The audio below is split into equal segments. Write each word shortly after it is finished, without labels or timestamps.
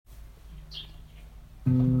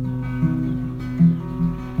Bow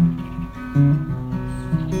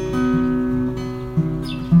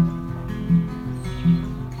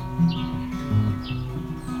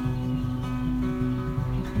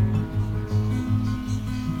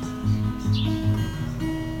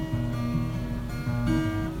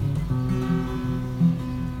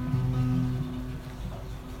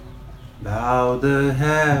the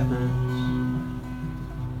heavens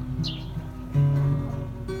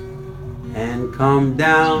and come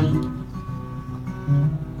down,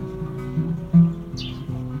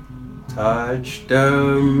 touch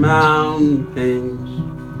the mountains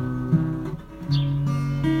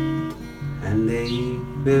and they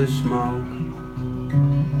will smoke.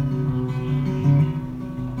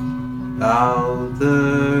 Bow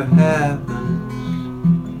the heavens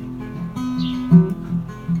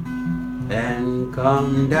and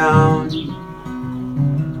come down,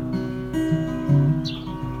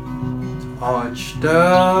 touch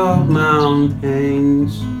the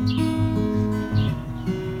mountains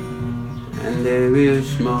and they will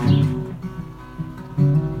smoke.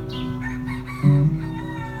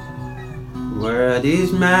 Word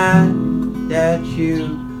is man that you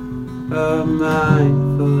are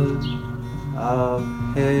mindful of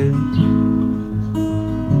him.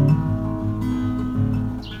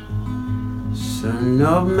 Son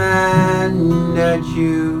of man, that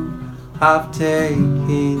you have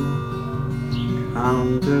taken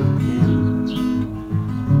count of him.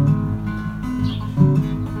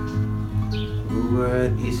 The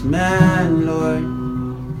word is man, Lord,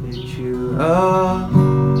 that you are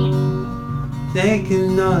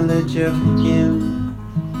taking knowledge of him.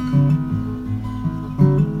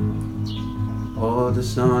 Oh, the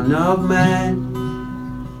Son of Man,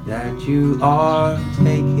 that you are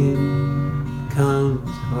taking count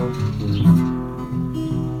of him.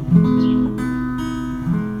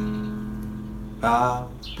 Bow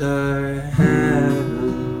the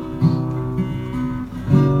heavens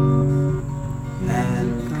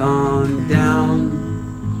and come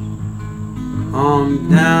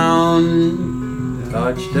down,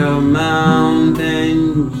 touch the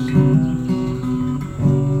mountains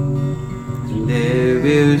and there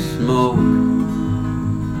will smoke.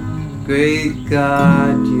 Great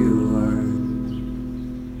God, you